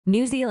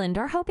New Zealand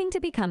are hoping to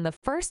become the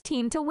first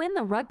team to win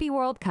the Rugby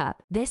World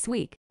Cup this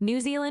week.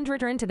 New Zealand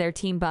returned to their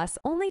team bus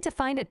only to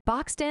find it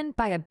boxed in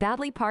by a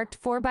badly parked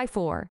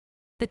 4x4.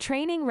 The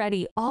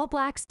training-ready All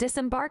Blacks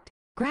disembarked,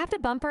 grabbed a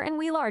bumper and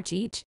wheel arch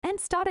each, and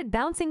started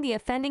bouncing the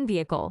offending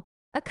vehicle.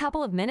 A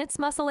couple of minutes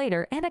muscle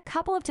later and a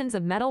couple of tins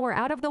of metal were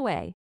out of the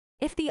way.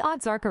 If the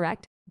odds are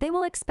correct, they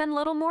will expend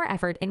little more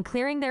effort in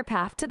clearing their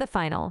path to the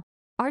final.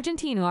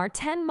 Argentina are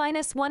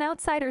 10-1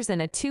 outsiders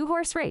in a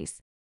two-horse race.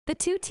 The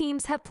two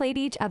teams have played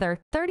each other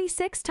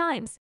 36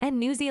 times, and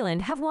New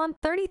Zealand have won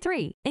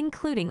 33,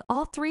 including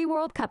all three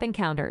World Cup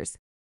encounters.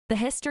 The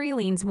history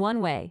leans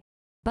one way,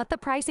 but the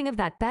pricing of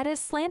that bet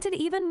is slanted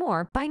even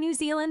more by New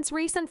Zealand's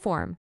recent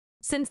form.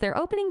 Since their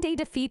opening day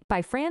defeat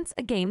by France,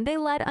 a game they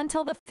led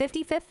until the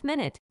 55th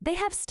minute, they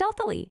have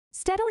steadily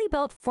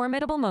built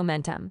formidable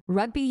momentum.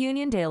 Rugby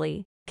Union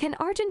Daily. Can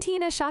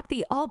Argentina shock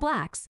the All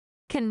Blacks?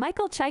 Can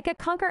Michael Cheika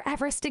conquer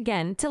Everest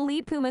again to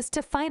lead Pumas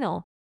to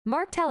final?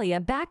 Mark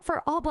Telea back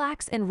for All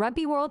Blacks in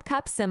Rugby World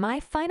Cup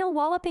semi-final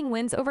walloping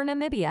wins over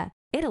Namibia.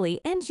 Italy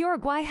and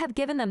Uruguay have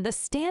given them the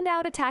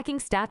standout attacking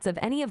stats of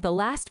any of the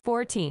last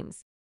four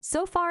teams.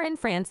 So far in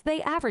France,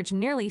 they average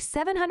nearly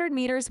 700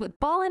 meters with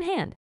ball in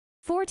hand,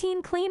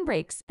 14 clean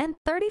breaks, and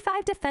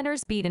 35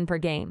 defenders beaten per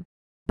game.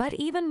 But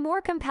even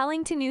more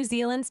compelling to New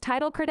Zealand's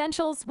title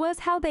credentials was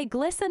how they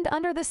glistened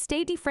under the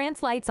Stade de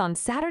France lights on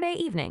Saturday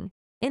evening.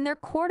 In their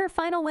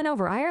quarter-final win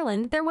over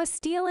Ireland, there was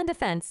steel in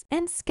defense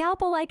and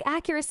scalpel-like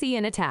accuracy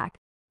in attack.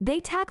 They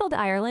tackled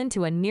Ireland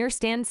to a near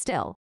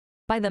standstill.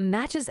 By the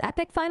match's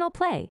epic final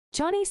play,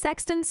 Johnny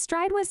Sexton's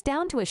stride was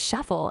down to a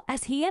shuffle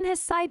as he and his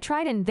side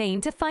tried in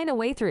vain to find a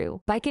way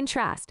through. By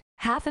contrast,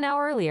 half an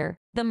hour earlier,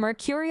 the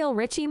mercurial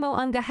Richie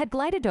Mo'unga had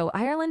glided to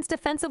Ireland's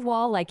defensive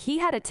wall like he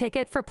had a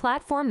ticket for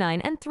platform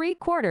 9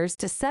 3/4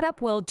 to set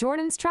up Will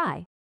Jordan's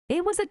try.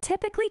 It was a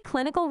typically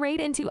clinical raid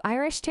into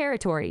Irish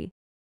territory.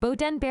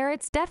 Beauden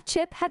Barrett's deft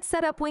chip had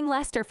set up wing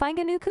Lester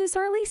Fainga'anuku's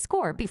early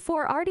score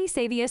before Ardie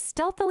Savea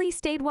stealthily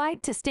stayed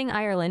wide to sting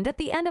Ireland at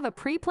the end of a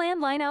pre-planned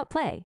line-out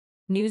play.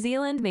 New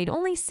Zealand made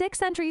only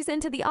 6 entries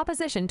into the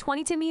opposition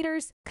 22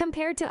 meters,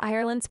 compared to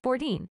Ireland's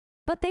 14,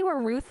 but they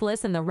were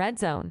ruthless in the red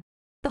zone.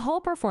 The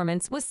whole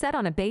performance was set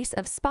on a base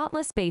of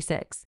spotless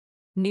basics.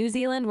 New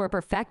Zealand were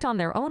perfect on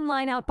their own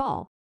line-out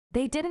ball.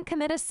 They didn't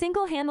commit a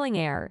single handling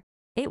error.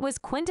 It was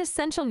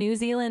quintessential New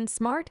Zealand,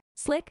 smart,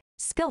 slick,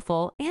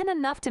 skillful, and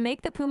enough to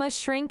make the Pumas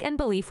shrink and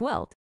belief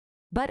wilt.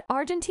 But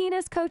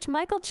Argentina's coach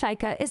Michael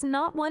Cheika is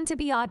not one to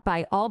be awed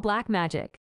by all-black magic.